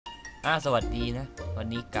สวัสดีนะวัน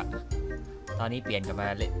นี้ตอนนี้เปลี่ยนกันมา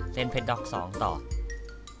เล่นเพชรด็อก2ต่อ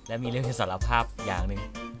และมีเรื่องสารภาพอย่างหนึ่ง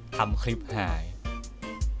ทำคลิปหาย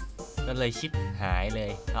ก็เลยชิปหายเล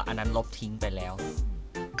ยแล้วอันนั้นลบทิ้งไปแล้ว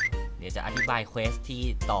เดี๋ยวจะอธิบายเควสที่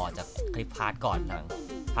ต่อจากคลิปพาร์ทก่อนหลัง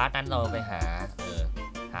พาร์ทนั้นเราไปหา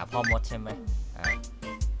พ่อมดใช่ไหม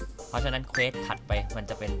เพราะฉะนั้นเควสถัดไปมัน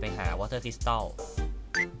จะเป็นไปหาวอเตอร์คริสตัล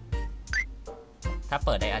ถ้าเ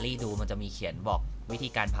ปิดไดอารี่ดูมันจะมีเขียนบอกวิธี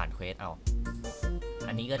การผ่านเควสเอา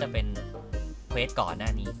อันนี้ก็จะเป็นเควสก่อนหน้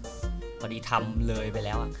านี้พอดีทำเลยไปแ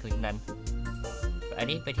ล้วคลิปนั้นอัน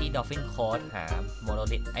นี้ไปที่ Dolphin Code หาโมโน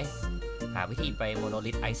ลิทหาวิธีไปโมโน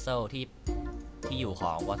ลิทไอเซลที่อยู่ข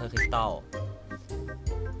อง Water Crystal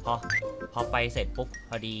พอไปเสร็จปุ๊บ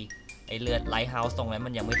พอดีไอเรือนไลท์เฮาส์ตรงนั้นมั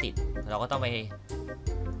นยังไม่ติดเราก็ต้อง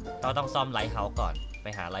ซ่อมไลท์เฮาส์ก่อนไป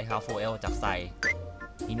หาไลท์เฮาส์ฟูเอลจากไซ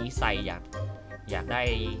ทีนี้ไซอยากได้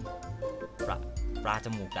ปลาจ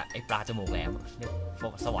มูกอะปลาจมูกแหลมเรียก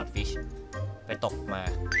สวอตฟิชไปตกมา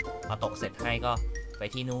พอตกเสร็จให้ก็ไป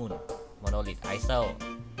ที่นู่นโมโนลิทไอเซล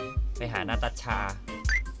ไปหานาตาชา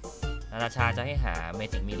จะให้หาเม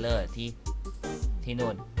จิกมิลเลอร์ที่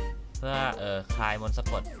นู่นเพื่อคลายมนต์สะ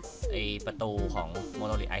กดไอประตูของโมโ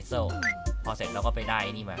นลิทไอเซลพอเสร็จเราก็ไปได้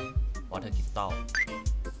นี่มาวอเตอร์คริสตัล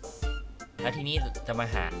แล้วทีนี้จะมา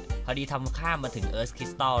หาพอดีทำข้ามมาถึงเอิร์ธคริ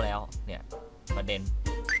สตัลแล้วเนี่ยประเด็น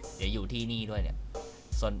เดี๋ยวอยู่ที่นี่ด้วยเนี่ย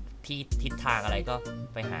ส่วนที่ทิศทางอะไรก็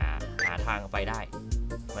ไปหาทางไปได้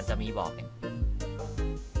มันจะมีบอกเนี่ย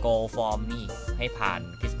go form นี่ให้ผ่าน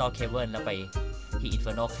Crystal Cavern แล้วไปที่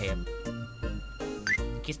Infernal Cave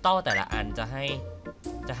คริสตัลแต่ละอันจะใ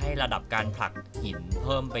ห้ระดับการผลักหินเ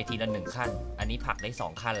พิ่มไปทีละ1ขั้นอันนี้ผลักได้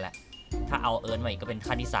2ขั้นแล้วถ้าเอาเอิร์ธมาอีกก็เป็น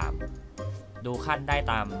ขั้นที่3ดูขั้นได้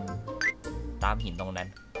ตามหินตรงนั้น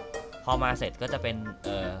พอมาเสร็จก็จะเป็น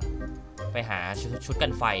ไปหาชุดกั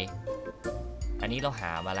นไฟอันนี้เราห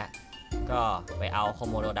ามาแล้วก็ไปเอาโค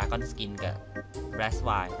โมโดดากอนสกินกับแบรสไ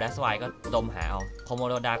วก็ดมหาเอาโคโม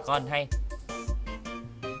โดดากอนใ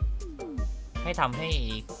ห้ทำให้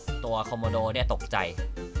ตัวโคโมโดเนี่ยตกใจ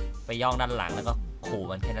ไปย่องด้านหลังแล้วก็ขู่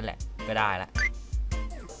มันแค่นั้นแหละก็ได้ละ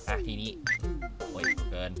ทีนี้โอ้ย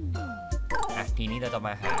เกินทีนี้เราจะม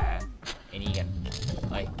าหาไอ้นี่กัน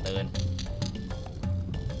เตือน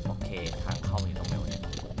โอเคทางเข้าอยู่ตรงไหนเนี่ย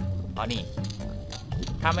อ๋อนี่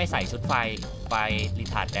ถ้าไม่ใส่ชุดไฟรี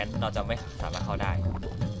ทาร์ดแดนเราจะไม่สามารถเข้าได้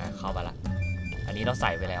เข้ามาละอันนี้เราใ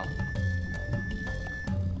ส่ไปแล้ว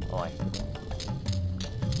โอ้ย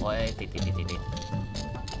ติดเ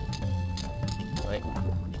ฮ้ย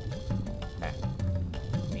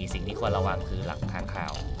มีสิ่งที่ควรระวังคือหลังค้างคา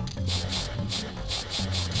ว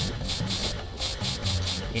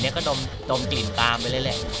ทีนี้ก็ดมกลิ่นตามไปเรื่อ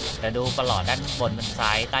ยๆแต่ดูประหลอดด้านบนซ้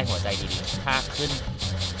ายใต้หัวใจดีๆ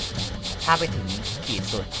ถ้าไปถึงขีด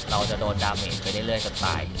สุดเราจะโดนดาเมจไปเรื่อยๆจนต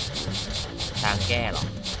ายทางแก้หรอ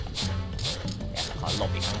ขอหล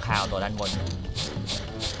บอีกข้างข่าวตัวด้านบน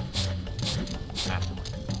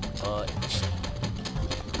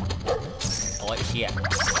โอ้ยเชี่ย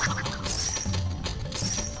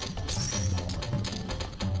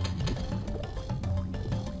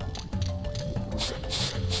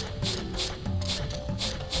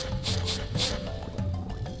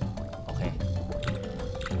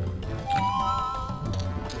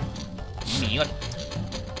หนีก่อน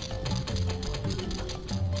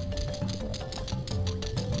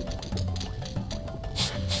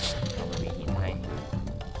เอาไปหินให้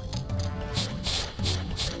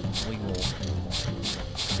วิ่งงู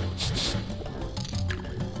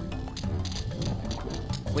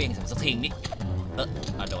เคว้งสักทิ้งนิด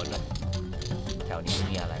โดนเลยแถวนี้ไม่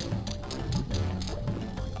มีอะไร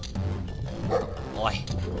โอ้ย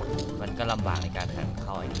มันก็ลำบากในการหันเ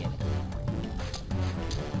ข้าไอ้นี่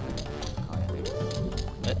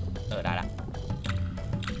ได้ละ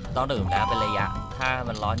ต้องดื่มน้ำเป็นระยะถ้า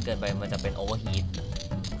มันร้อนเกินไปมันจะเป็นโอเวอร์ฮีท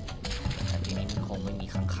แต่ทีนี้มันคงไม่มี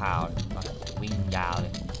ข้างคาววิ่งยาวเล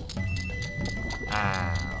ย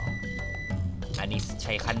อันนี้ใ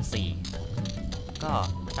ช้ขั้น4ก็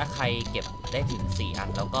ถ้าใครเก็บได้ถึง4อัน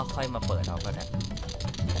แล้วก็ค่อยมาเปิดเอาก็ได้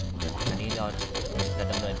อันนี้เราจะ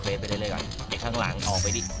ดำเนินเควสไปเรื่อยๆก่อนไอ้ข้างหลังออกไป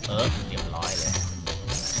ดิเรียบร้อยเลย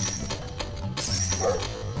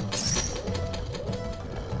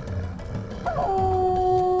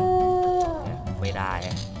ไม่ได้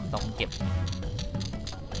ต้องเก็บ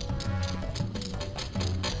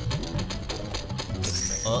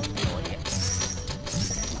โอ้ยเนี่ย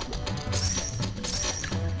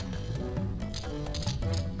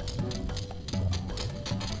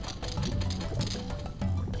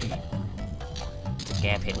จะแ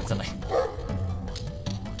ก้เพชรมันซะหน่อย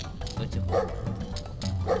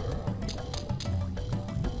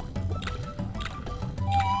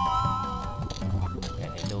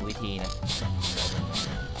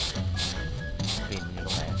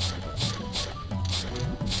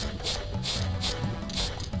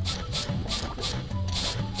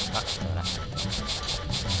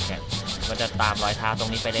มันจะตามรอยเท้าตร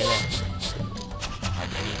งนี้ไปเรื่อยๆอัน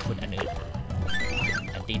นี้คุณอันอื่น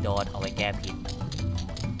แอนติโดดเอาไว้แก้พิษ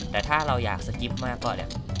แต่ถ้าเราอยากสกิปมากก็เนี่ย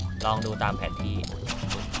ลองดูตามแผนที่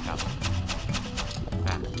ครับ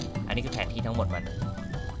อันนี้คือแผนที่ทั้งหมดมัน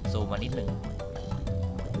ซูมมานิดนึง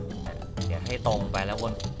เดี๋ยวให้ตรงไปแล้วว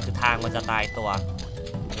นคือทางมันจะตายตัว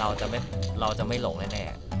เราจะไม่หลงแน่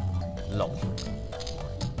ๆหลง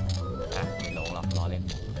ไม่หลงหรอกรอเล่น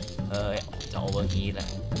จะโอเวอร์ฮีทแหละ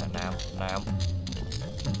น้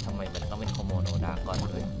ำทำไมมันต้องเป็นโคโมโนดาก่อน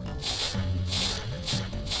ด้วย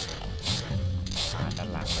ด้าน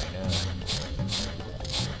หลังเลยเนอะ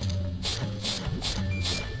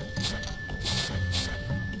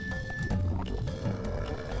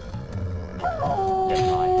เรียบ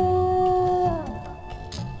ร้อย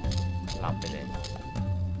หลับไปเลย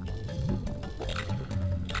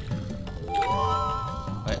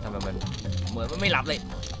ทำไมมันเหมือนมันไม่หลับเลย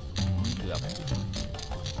เกือบ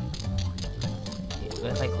ไ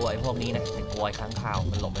ม่ค่อยกลัวไอ้พวกนี้นะแต่กลัวค้างคาว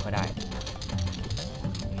มันหลบไม่ค่อยได้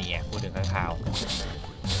เนี่ยพูดถึงค้างคาว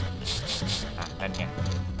นั่นไง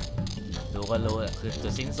รู้ก็รู้คือจุ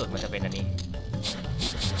ดสิ้นสุดมันจะเป็นอันนี้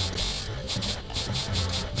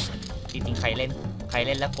จริงๆใครเล่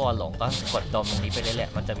นแล้วกลัวหลงก็กดดมตรงนี้ไปเรื่อย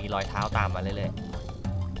ๆมันจะมีรอยเท้าตามมาเรื่อย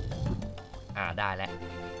ๆได้แล้ว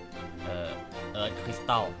เอิร์ธคริส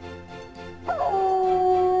ตัล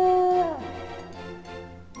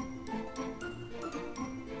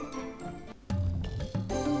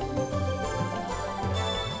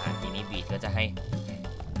ทีนี้บีดก็จะให้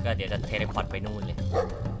ก็เดี๋ยวจะเทเลพอร์ตไปนู่นเลย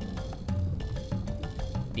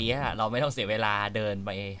ดีอะเราไม่ต้องเสียเวลาเดินไป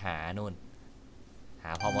หานู่นห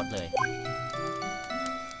าพ่อมดเลย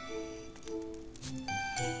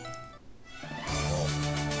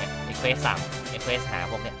เควส3เควสหา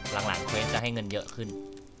พวกเนี้ยหลังๆเควสจะให้เงินเยอะขึ้น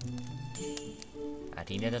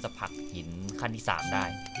ทีนี้เราจะผลักหินขั้นที่3ได้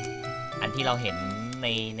อันที่เราเห็น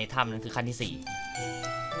ในถ้ำนั้นคือขั้นที่4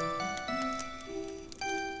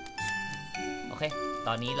โอเคต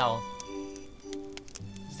อนนี้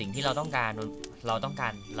สิ่งที่เราต้องการเ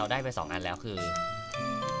ราได้ไป2อันแล้วคือ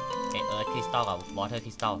เอิร์ธคริสตัลกับวอเตอร์ค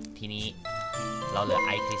ริสตัลทีนี้เราเหลือไอ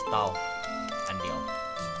คริสตัลอันเดียว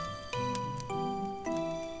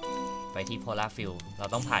ไปที่โพลาร์ฟิลเรา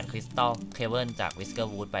ต้องผ่านคริสตัลเคเบิลจากวิสเกอ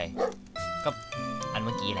ร์วูดไปก็อันเ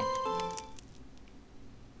มื่อกี้แหละ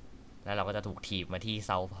แล้วเราก็จะถูกถีบมาที่เ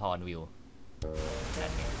ซาท์พอนวิลนั่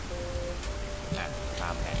นไงตา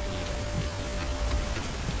มแผนที่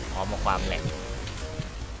พร้อมกับความแหลก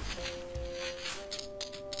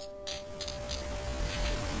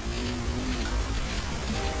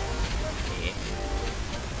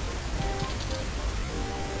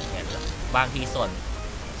บางทีส่วน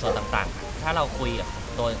ต่างๆถ้าเราคุยกับ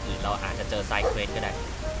ตัวอื่นเราอาจจะเจอไซด์เควสก็ได้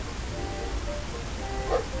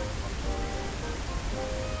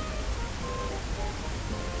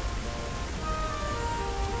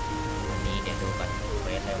วันนี้เดี๋ยวดูก่อนเคว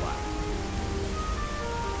สอะไรวะ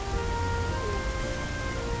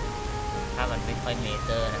ถ้ามันไม่ค่อยเมเจ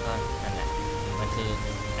อร์นะก็นั่นแหละมันคือ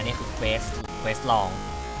อันนี้คือเควสลอง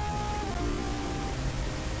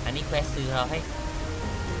อันนี้เควสซื้อเราใ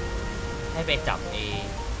ห้ไปจับ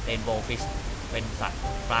เรนโบว์ฟิชเป็นสัตว์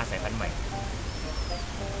ปลาสายพันธุ์ใหม่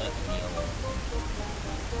นี่ก็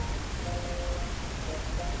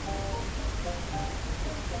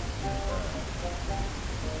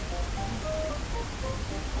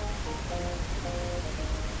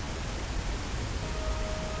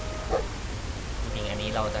จริงอันนี้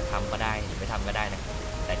เราจะทำก็ได้หรือไม่ทำก็ได้นะ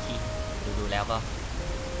แต่ที่ดูแล้วก็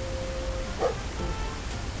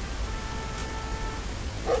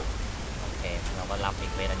เราก็รับเอ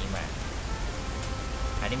กเวทอันนี้มา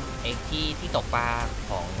อันนี้เอกที่ตกปลา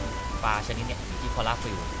ของปลาชนิดนี้อยู่ที่โพลาร์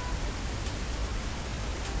ฟิล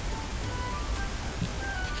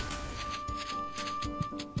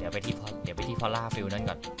เดี๋ยวไปที่โพลาร์ฟิลนั่น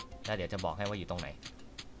ก่อนแล้วเดี๋ยวจะบอกให้ว่าอยู่ตรงไหน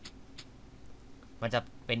มันจะ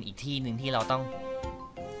เป็นอีกที่หนึ่งที่เราต้อง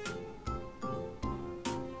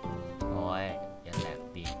โอ้ยอย่าแหลก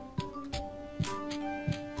ดี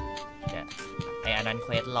อันนั้นเค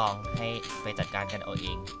วสลองให้ไปจัดการกันเอาเอ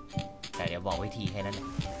งแต่เดี๋ยวบอกวิธีแค่นั้น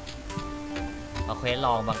เอาเควสล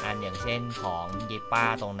องบางอันอย่างเช่นของเยป้า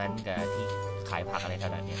ตรงนั้นกับที่ขายผักอะไรข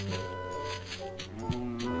นาดนี้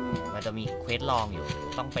มันจะมีเควสลองอยู่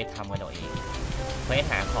ต้องไปทำกันเอาเองเควส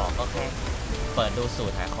หาของก็แค่เปิดดูสู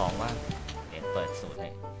ตรหาของว่าเดี๋ยวเปิดสูตรให้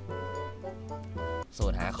สู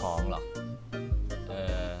ตรหาของหรอ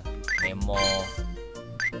เมโม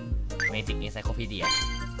เมจิกอินไซโคพีเดีย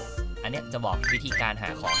อันนี้จะบอกวิธีการหา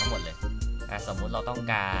ของทั้งหมดเลยสมมุติเราต้อง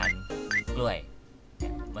การกล้วย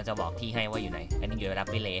มันจะบอกที่ให้ว่าอยู่ไหนอันนี้อยู่แรป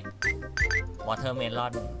ปี้เลกวอเตอร์เมลอ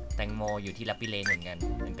นแตงโมอยู่ที่แรปปี้เลกเหมือน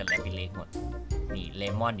กันแรปปี้เลก หมดนี่เล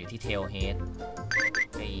มอนอยู่ที่เทลเฮด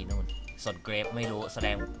ไอ้นู่นส่วนเกรฟไม่รู้แสด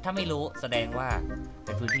งถ้าไม่รู้แสดงว่าเ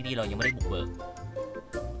ป็นพื้นที่ที่เรายังไม่ได้บุกเบิก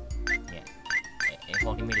เนี่ยไอ้พ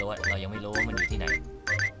วกที่ไม่รู้เรายังไม่รู้ว่ามันอยู่ที่ไหน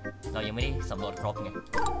เรายังไม่ได้สำรวจครบไง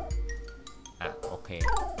อ่ะโอเค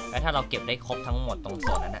แล้วถ้าเราเก็บได้ครบทั้งหมดตรง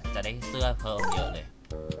ส่วนนั้นนะจะได้เสื้อเพิ่มเยอะเลย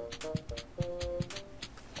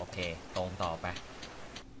โอเคตรงต่อไป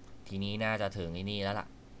ทีนี้น่าจะถึงนี่แล้วล่ะ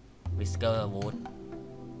วิสเกอร์วูด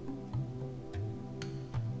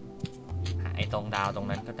ไอ้ตรงดาวตรง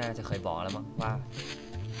นั้นก็น่าจะเคยบอกแล้วมั้ง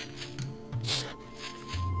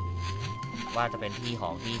ว่าจะเป็นที่ขอ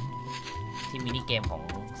งที่มินิเกมของ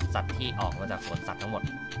สัตว์ที่ออกมาจากสวนสัตว์ทั้งหมด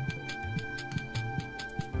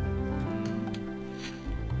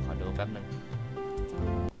ขอดูแป๊บนึง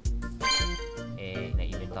ใน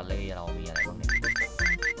อีเวนต์ตอนเลยเรามีอะไรบ้างเนี่ย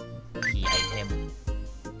คีย์ไอเทม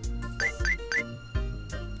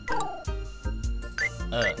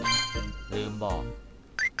ลืมบอก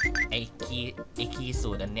ไอคีย์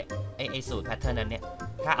สูตรอันเนี้ยไอสูตรแพทเทิร์นนั้นเนี้ย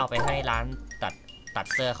ถ้าเอาไปให้ร้านตัด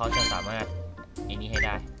เสื้อเขาจะสามารถไอ้นี้ให้ไ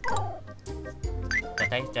ด้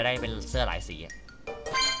จะได้เป็นเสื้อหลายสี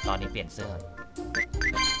ตอนนี้เปลี่ยนเสื้อ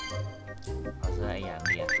เอาเสื้อไออย่าง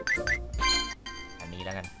เดียวอันนี้แ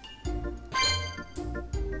ล้วกัน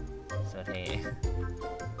เสื้อเท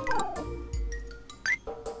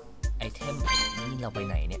ไอเทมนี่เราไป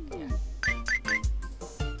ไหนเนี่ย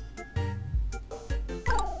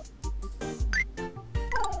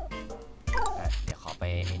เดี๋ยวขอไป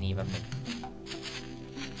ไอ้นี่แป๊บนึง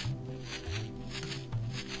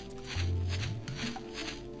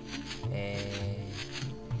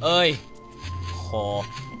เอ้ยโห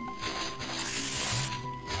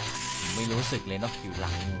ไม่รู้สึกเลยเนาะอยู่หลั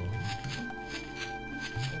ง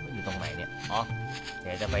มันอยู่ตรงไหนเนี่ยอ๋อเ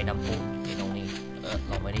ดี๋ยวจะไปนำปูที่ตรงนี้เ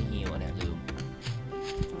ราไม่ได้ฮิวเนี่ยลืม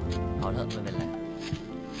เอาเถอะไม่เป็นไร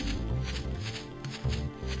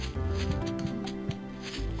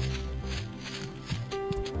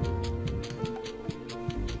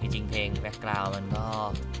จริงๆเพลงแบ็คกราวด์มันก็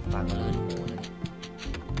ฟังลื่นหูนะ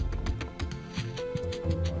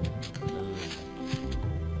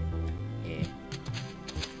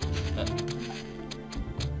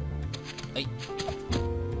เค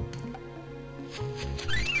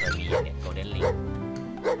ยมีเนี่ยโกลเด้นลิง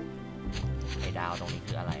ไอ้ดาวตรงนี้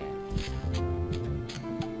คืออะไรอ่ะ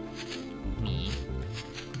หมี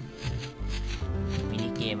มินิ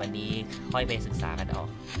เกมอันนี้ค่อยไปศึกษากันเอา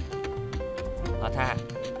เพราะถ้า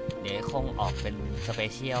เดี๋ยวคงออกเป็นสเป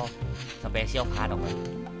เชียลพาร์ทออกมา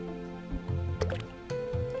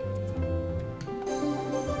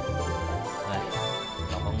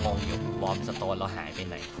เราก็งงอยู่บอมสโตนเราหายไป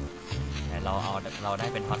ไหนแต่เราได้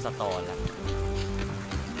เป็นฮอตสโตนแล้ว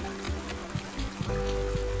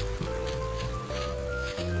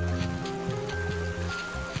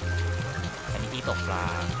อันนี้ที่ตกปลา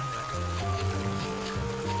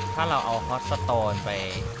ถ้าเราเอาฮอตสโตนไป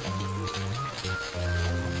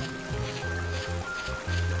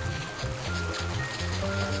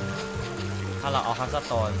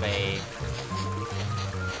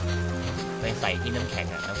ใส่ที่น้ำแข็ง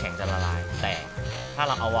น้ำแข็งจะละลายแต่ถ้าเ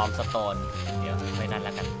ราเอาวอร์มสโตนเดี๋ยวไม่นั่นแ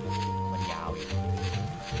ล้วกันมันยาวอยู่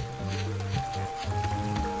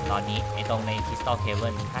ตอนนี้ไอ้ตรงในคริสตัลเคเบิ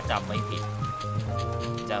ลถ้าจำไม่ผิด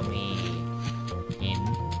จะมีหิน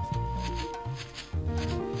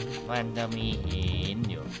มันจะมีหิน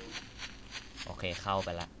อยู่โอเคเข้าไป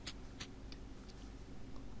ละ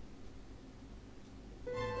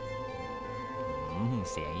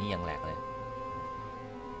เสียงนี้ยังแหลกเลย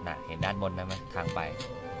น่ะเห็นด้านบนได้ไหมทางไป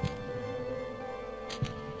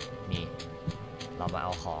นี่เรามาเอ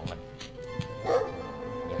าของมัน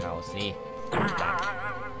อย่าเอาสิ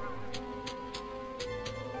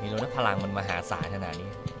มีรู้นะพลังมันมหาศาลขนาดนี้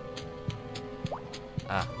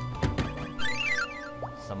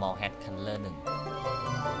small hat color 1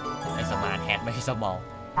ไอ้ smart hat ไม่ใช่ small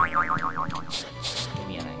ไม่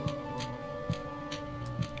มีอะไร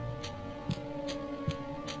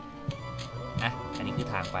อันนี้คือ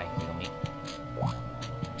ทางไปอยู่ตรงนี้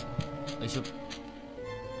ชุบ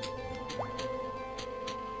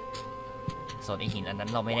ส่วนไอหินอันนั้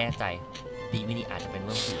นเราไม่แน่ใจดีไม่ดีอาจจะเป็นเ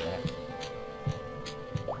รื่องผีแล้ว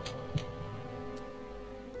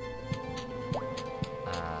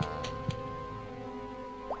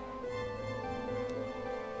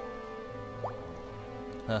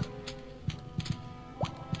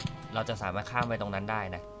เราจะสามารถข้ามไปตรงนั้นได้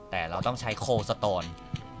นะแต่เราต้องใช้โคสโตน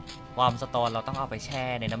วอร์มสโตนเราต้องเอาไปแช่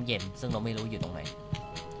ในน้ำเย็นซึ่งเราไม่รู้อยู่ตรงไหน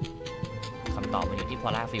คำตอบมันอยู่ที่พอ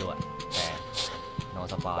ล่าฟิลแต่โน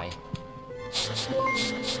สปอย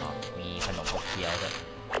มีขนมขบเคี้ยวด้วย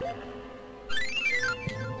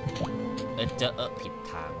เจอผิด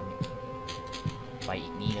ทางนี่ อี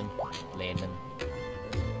กนี่นึงเลนนึง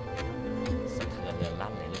สะเทือนเรือนลั่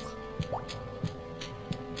นเลยลูก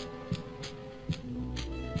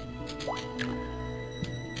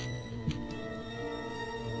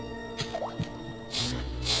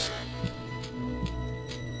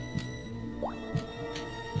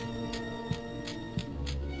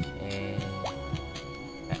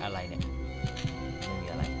อะไรเนี่ยไม่มี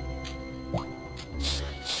อะไร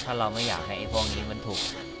ถ้าเราไม่อยากให้ไอ้พวกนี้มันถูก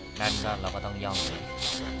นั่นก็เราก็ต้องย่องเลย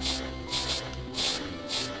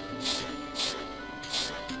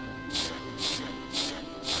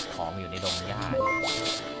ของอยู่ในดงหญ้า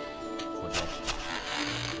ขุดเลย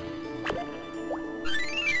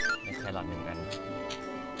ได้แครอท1 อัน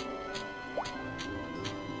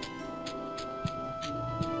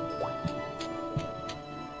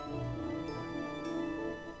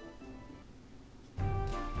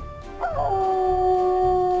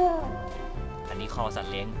คอสัต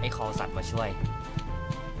ว์เลี้ยงไอ้คอสัตว์มาช่วย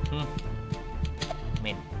เ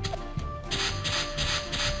ม่น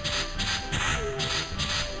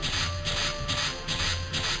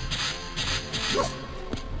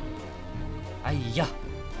ไอ้ยะ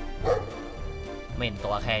เม่นตั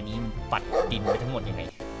วแค่นี้ปัดดินไปทั้งหมดยังไง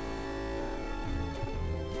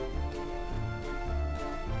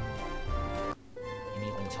อัน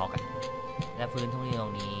นี้คงช็อกอะและพื้นทุ่งตร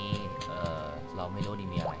งนี้เราไม่รู้ดี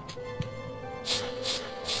มีอะไร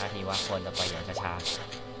ท่าทีว่าควรจะไปอย่างช้า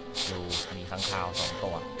ๆดูมีค้างคาว2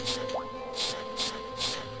 ตัว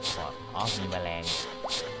มีแมลง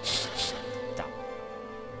จับ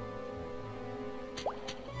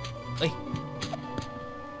เอ้ย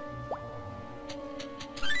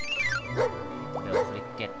เดี๋ยวคลิก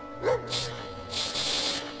เก็ต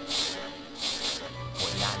โห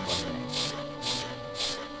ย่านบนเลย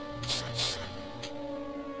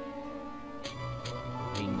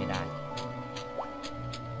วิ่งไม่ได้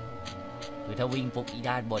คือถ้าวิ่งปุ๊บอี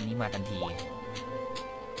ด้านบนนี้มาทันที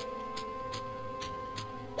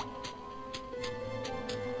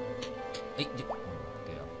เอ้ยเ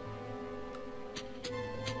กือบ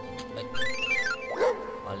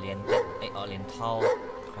ออเรียนเท่า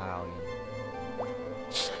คราว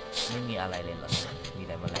ไม่มีอะไรเลยเหรอมีแ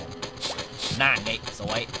ต่แมลงน่าไงส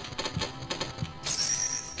วย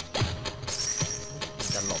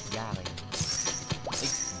จะหลบยากเลย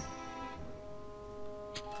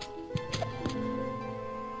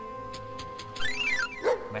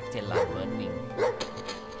แม็กเจลลาเบิร์นวิง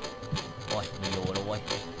โอ้ยมีโลแล้วเว้ย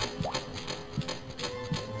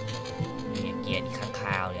มีเกียร์อีกข้างค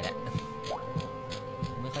าวเนี่ยแหละ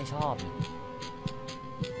ไม่ค่อยชอบ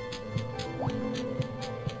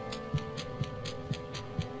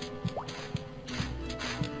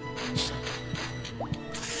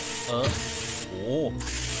โอ้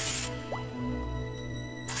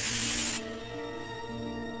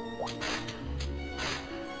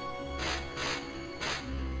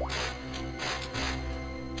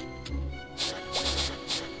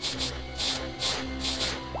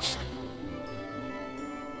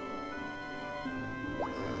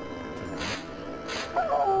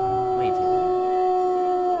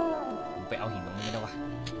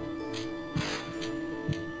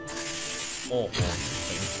โอ้โห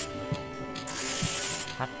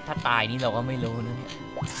ถ้าตายนี่เราก็ไม่รู้นะเนี่ย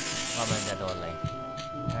ว่ามันจะโดนอะไร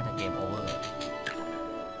น่าจะเกมโอเวอร์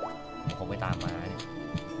ผมคงไปตามมาเนี่ย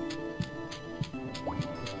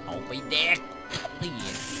เอาไปแดกนี่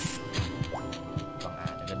ต้องอ่า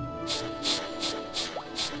นจะกัน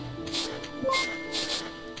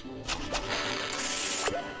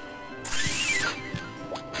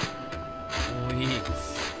อุ้ย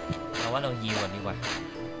เราว่าเราฮีลก่อนดีกว่า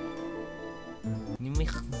นี่ไม่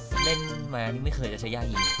เล่นมานี่ไม่เคยจะใช้ยา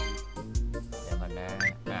ฮีเดี๋ยวก่อนนะ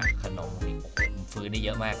ขนมนี่ฟื้นได้เย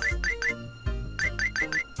อะมาก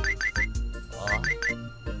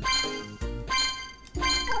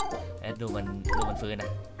ดูมันฟื้นนะ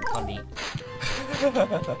เท่านี้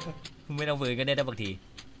ไม่ต้องฟื้นก็ได้บางที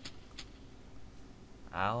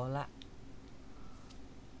เอาละ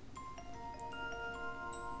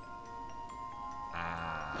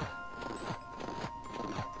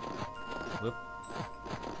ปึ๊บ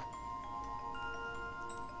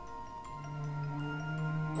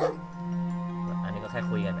อันนี้ก็แค่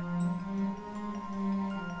คุยกัน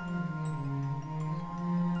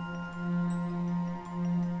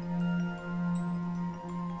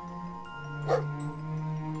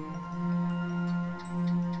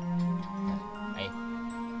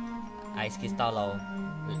ไอซ์คริสตัล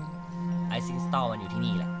ไอซ์คริสตัลมันอยู่ที่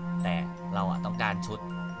นี่แหละแต่เราอะต้องการชุด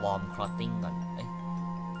วอร์มคลอตติ้งก่อน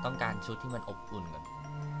ต้องการชุดที่มันอบอุ่นก่อน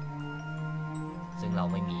ซึ่งเรา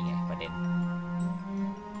ไม่มีไงประเด็น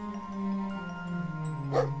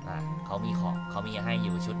เขา มีของเขามีให้อ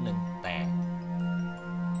ยู่ชุดหนึ่งแต่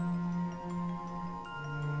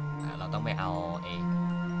เราต้องไปเอา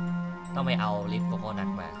ลิปโกโก้นัท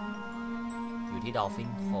มาอยู่ที่ดอลฟิน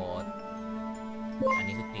โค้ดอัน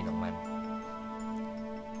นี้คือกลิ่นของมัน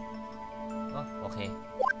โอเค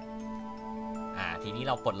ทีนี้เ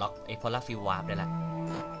ราปลดล็อกไอ้พอลาฟิลวาร์ปได้ละ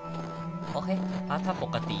โอเคถ้าป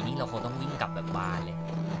กตินี่เราคงต้องวิ่งกลับแบบบานเลย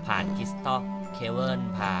ผ่านคริสตัลเคเวิล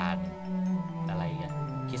ผ่านอะไรกัน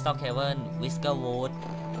คริสตัลเคเวิลวิสเกอร์วูด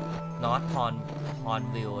นอร์ทพอน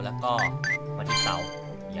วิลแล้วก็มาที่เสา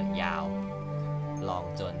อย่างยาวลอง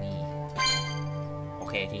จอร์นี่โอ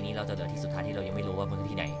เคทีนี้เราจะเหลือที่สุดท้ายที่เรายังไม่รู้ว่ามันคือ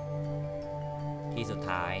ที่ไหนที่สุด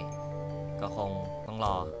ท้ายก็คงต้องร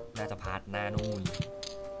อน่าจะพาร์ทหน้านู่น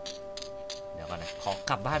เดี๋ยวก่อนนะขอ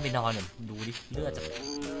กลับบ้านไปนอนหน่อยดูดิเลือดจะ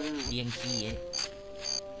เลี้ยงขี้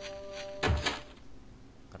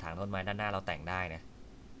กระถางต้นไม้ด้านหน้าเราแต่งได้นะ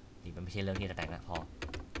นี่มันไม่ใช่เรื่องที่จะแต่งนะพอ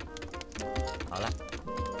เอาละ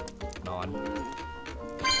นอน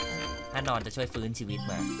ถ้านอนจะช่วยฟื้นชีวิต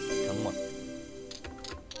มาทั้งหมด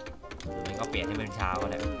หรือไม่ก็เปลี่ยนให้เป็นเช้าก็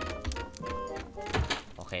ได้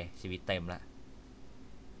โอเคชีวิตเต็มละ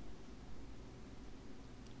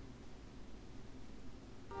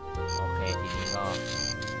โอเคทีนี้ก็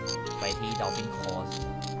ไปที่ดอลฟินโคส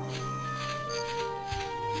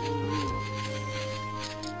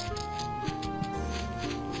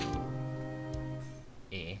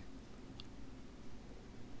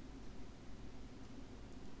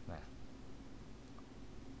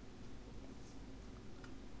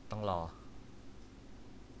ต้องรอ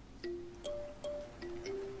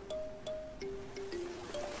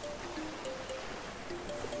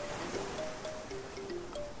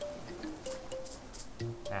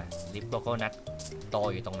ลิปโกโก้นัทโต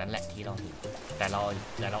อยู่ตรงนั้นแหละที่เราเห็นแต่เรา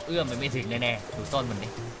เอื้อมไปไม่ถึงแน่ๆดูต้นมันดิ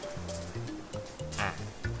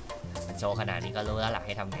มันโชว์ขนาดนี้ก็รู้แล้วหลักใ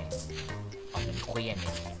ห้ทำไงออกเป็นเคลี้ยงเ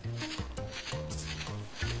นี่ย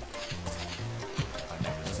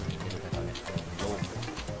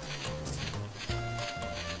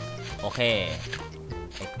โอเค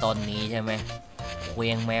ไอ้ต้นนี้ใช่ไหมเคลี้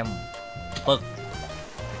ยงแมมปึก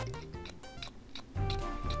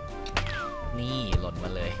นี่หล่นม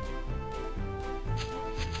าเลย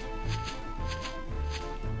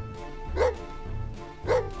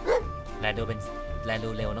แลดู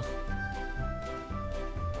เร็วเนาะ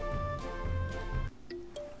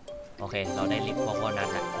โอเคเราได้ลิปโกโก้นัท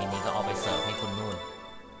ละทีนี้ก็เอาไปเสิร์ฟให้คุณนู่น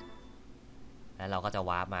แล้วเราก็จะ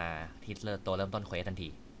วาร์ปมาที่ตัวเริ่มต้นเควสทันที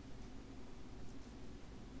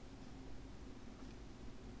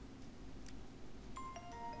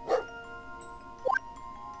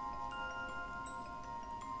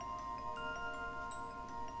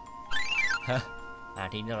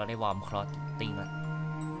ทีนี้เราได้วอร์มคลอสติ้งแล้ว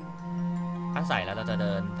ถ้าใส่แล้วเราจะเ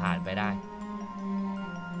ดินผ่านไปได้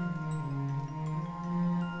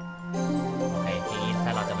โอเคทีนี้ถ้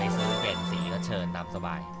าเราจะไปซื้อเปลี่ยนสีก็เชิญตามสบ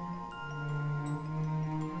าย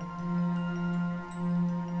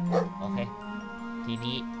โอเคที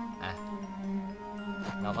นี้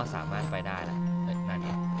เราก็สามารถไปได้แล้วนั่นเอ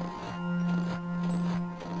ง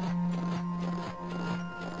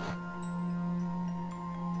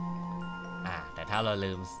แต่ถ้าเรา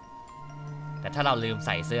ลืมใ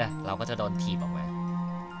ส่เสื้อเราก็จะโดนถีบออกมา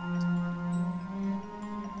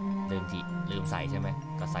ลืมใส่ใช่ไหม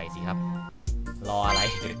ก็ใส่สิครับรออะไร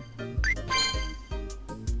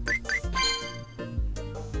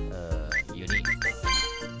อยู่นี่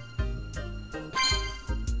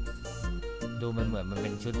ดูมันเหมือนมันเป็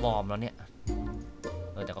นชุดวอร์มแล้วเนี่ย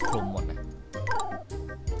แต่ก็คลุมหมดนะ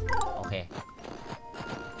โอเค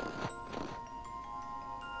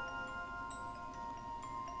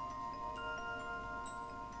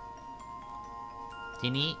ที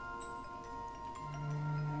นี้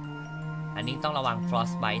อันนี้ต้องระวัง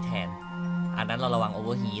frostbite แทนอันนั้นเราระวัง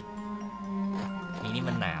overheat นี่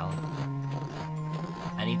มันหนาว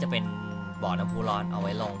อันนี้จะเป็นบ่อน้ำพุร้อนเอาไ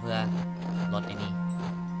ว้ลงเพื่อลดไอ้นี่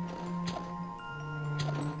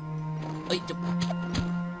จะ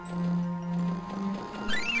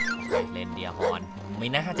เลนเดียร์ฮอนไม่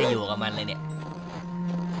น่าจะอยู่กับมันเลยเนี่ย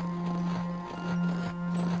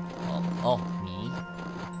โอ้ห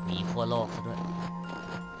มีขั้วโลกซะด้วย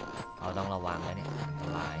เราต้องระวังนะเนี่ยอันต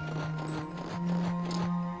ราย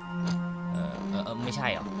ไม่ใช่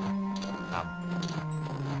หรอครับ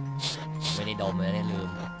ไม่ได้ดมเลยเนี่ยลืม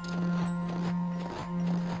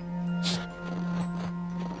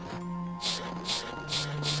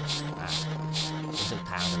รู้สึก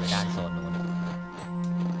ทางจะไปด้านโซนนู้น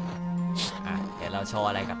เดี๋ยวเราโชว์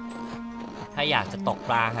อะไรกับถ้าอยากจะตก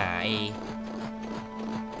ปลาหา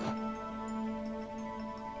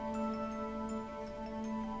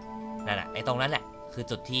นั่นแหละไอ้ตรงนั้นแหละคือ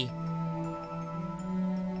จุดที่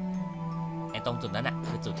ตรงจุดนั้นน่ะ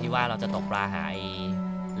คือจุดที่ว่าเราจะตกปลาหาไอ้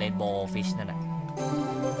เรนโบว์ฟิชนั่นน่ะ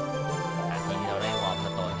ทีนี้เราได้วอร์มส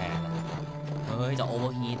โตนแทนแล้วเฮ้ยจะโอเวอ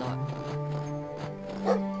ร์ฮีทแล้ว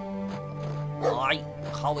โอ้ย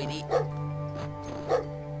เข้าไปดิ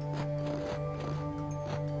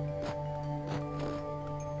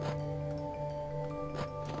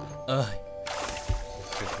โอ้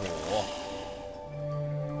โห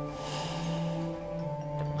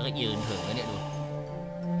แต่ผมก็ยืนถึงแล้วเนี่ยดู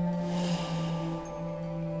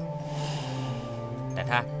แต่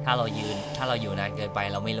ถ้าเราอยู่นานเกินไป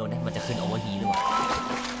เราไม่รู้นะมันจะขึ้นโอเวอร์ฮีทหรือเปล่า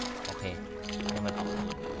โอเคให้มันออก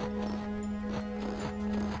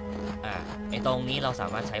ไอตรงนี้เราสา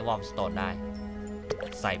มารถใช้วอร์มสโตนได้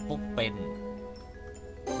ใส่ปุ๊บเป็น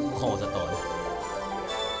โคสโตน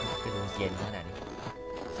ก็ดูเย็นขนาดนี้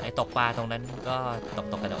ไอตกปลาตรงนั้นก็ต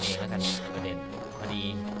กกันเอาเองแล้วกันประเด็นพอดี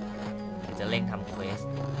เดี๋ยวจะเร่งทำเควส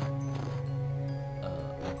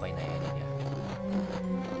ไปไหนเดี๋ยว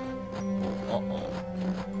โอ้โห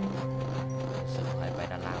สึกหายไป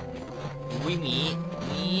ด้านล่างวิ่งหนี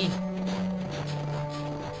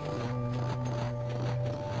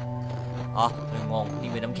อ๋อเลยงงนี่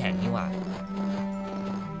เป็นน้ำแข็งนี่หว่า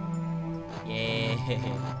เย้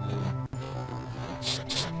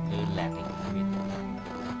ลืมแหลกอีกชีวิต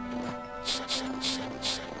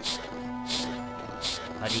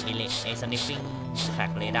พอดีไอ้สนิฟฟิ้งแทร็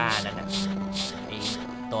กเรดาร์นั่นนะไอ้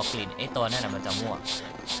ตัวกลิ่นไอ้ตัวนั่นนะมันจะมั่ว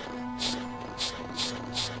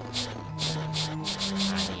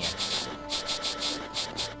เนี่ย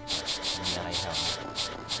มีอะไรครับ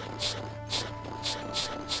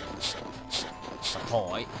สะโถ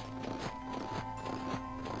ย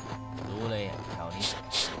รู้เลยแถวนี้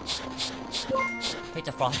ให้จ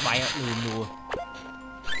ะฟรอสไบต์ลืมดู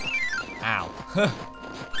อ้าว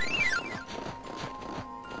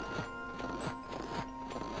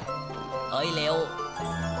เอ้ยเร็ว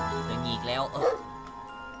เดี๋ยวงีกแล้ว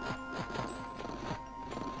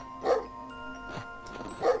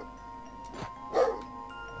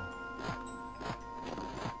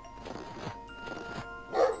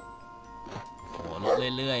โหลด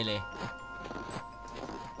เรื่อยๆเลย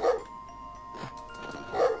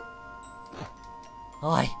เ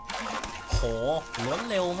ฮ้ยโหล้น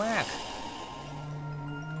เร็วมาก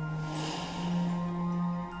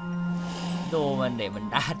ดูมันเด็กมัน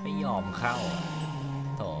ด้านไม่ยอมเข้า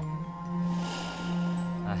โถ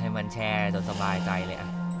ให้มันแช่จนสบายใจเลยอะ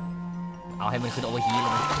เอาให้มันขึ้นโอเวอร์ฮีทเล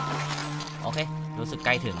ยโอเครู้สึกใก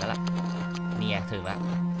ล้ถึงแล้วล่ะเนี่ยถึงแล้ว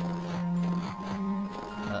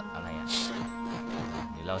อะไรอะ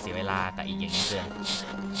เดี๋ยวเราเสียเวลากับอีกอย่างนี้เกิน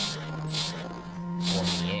พวก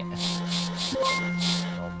นี้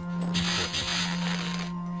ลมขุด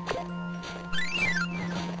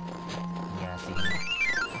เนี่ยสิ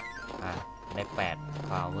ได้8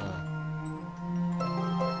 power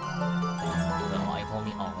ไอ้พวก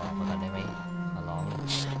นี้ออกมาก่อนได้ไหมขอร้อง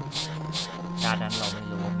ด้านนั้นเราไม่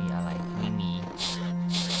รู้ว่ามีอะไรไม่มี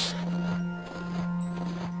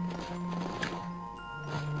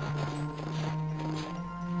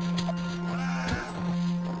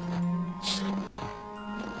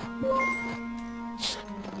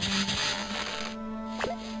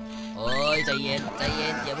ใจเย็น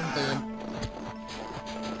อย่าเพิ่งตื่น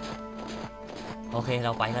โอเคเร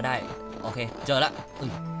าไปก็ได้โอเคเจอละ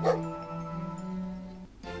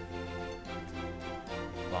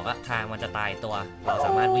บอกว่าทางมันจะตายตัวเราส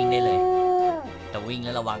ามารถวิ่งได้เลยแต่วิ่งแ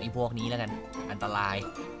ล้วระวังไอ้พวกนี้แล้วกันอันตราย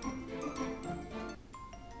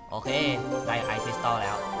โอเคได้ไอคริสตัลแ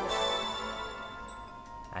ล้ว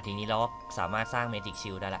ทีนี้เราก็สามารถสร้างเมจิกชิ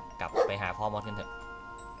ลได้ละกลับไปหาพ่อมดกันเถอะ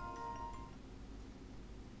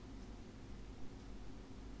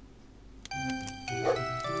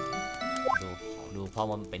ดูพ่อ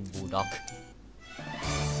มันเป็นบูลด็อก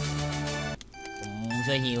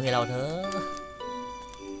ช่วยฮีลให้เราเถอะ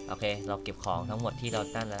โอเคเราเก็บของทั้งหมดที่เรา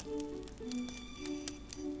ตั้งแล้ว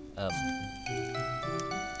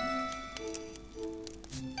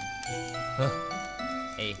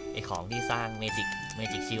ไอของที่สร้างเม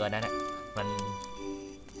จิกชิลนั้นน่ะ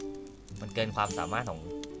มันเกินความสามารถของ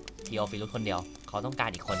ทีโอฟิลุสคนเดียวเขาต้องการ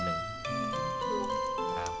อีกคนหนึ่ง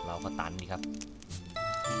เราก็ตันดีครับ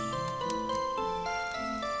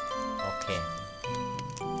โอเค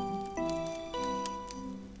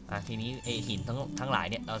ทีนี้ไอหินทั้งหลาย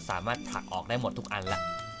เนี่ยเราสามารถถักออกได้หมดทุกอันละ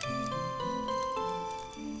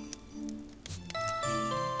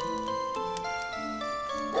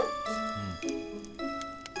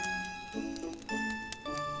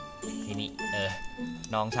ทีนี้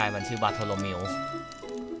น้องชายมันชื่อบาโทโลเมล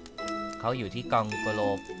เขาอยู่ที่กองโกโล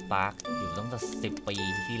ปาร์คอยู่ตั้งแต่10 ปี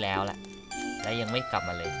ที่แล้วแหละและยังไม่กลับ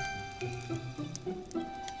มาเลย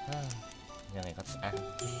ยังไงก็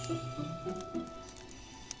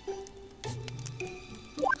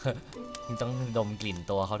ต้องดมกลิ่น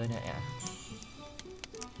ตัวเขาด้วยเนี่ย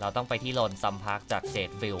เราต้องไปที่โลนซัมพาร์คจากเจด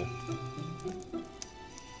ฟิล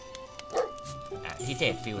ที่เจ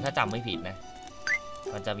ดฟิลถ้าจำไม่ผิดนะ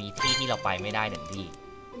มันจะมีที่ที่เราไปไม่ได้1ที่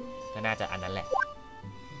ก็น่าจะอันนั้นแหละ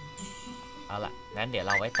เอาล่ะงั้นเดี๋ยวเ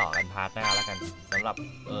ราไว้ต่อกันพาร์ทหน้าแล้วกันสำหรับ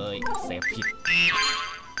เซฟผิด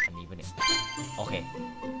อันนี้ปะเนี่ยโอเค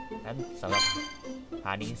งั้นสำหรับพ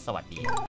าร์ทนี้สวัสดี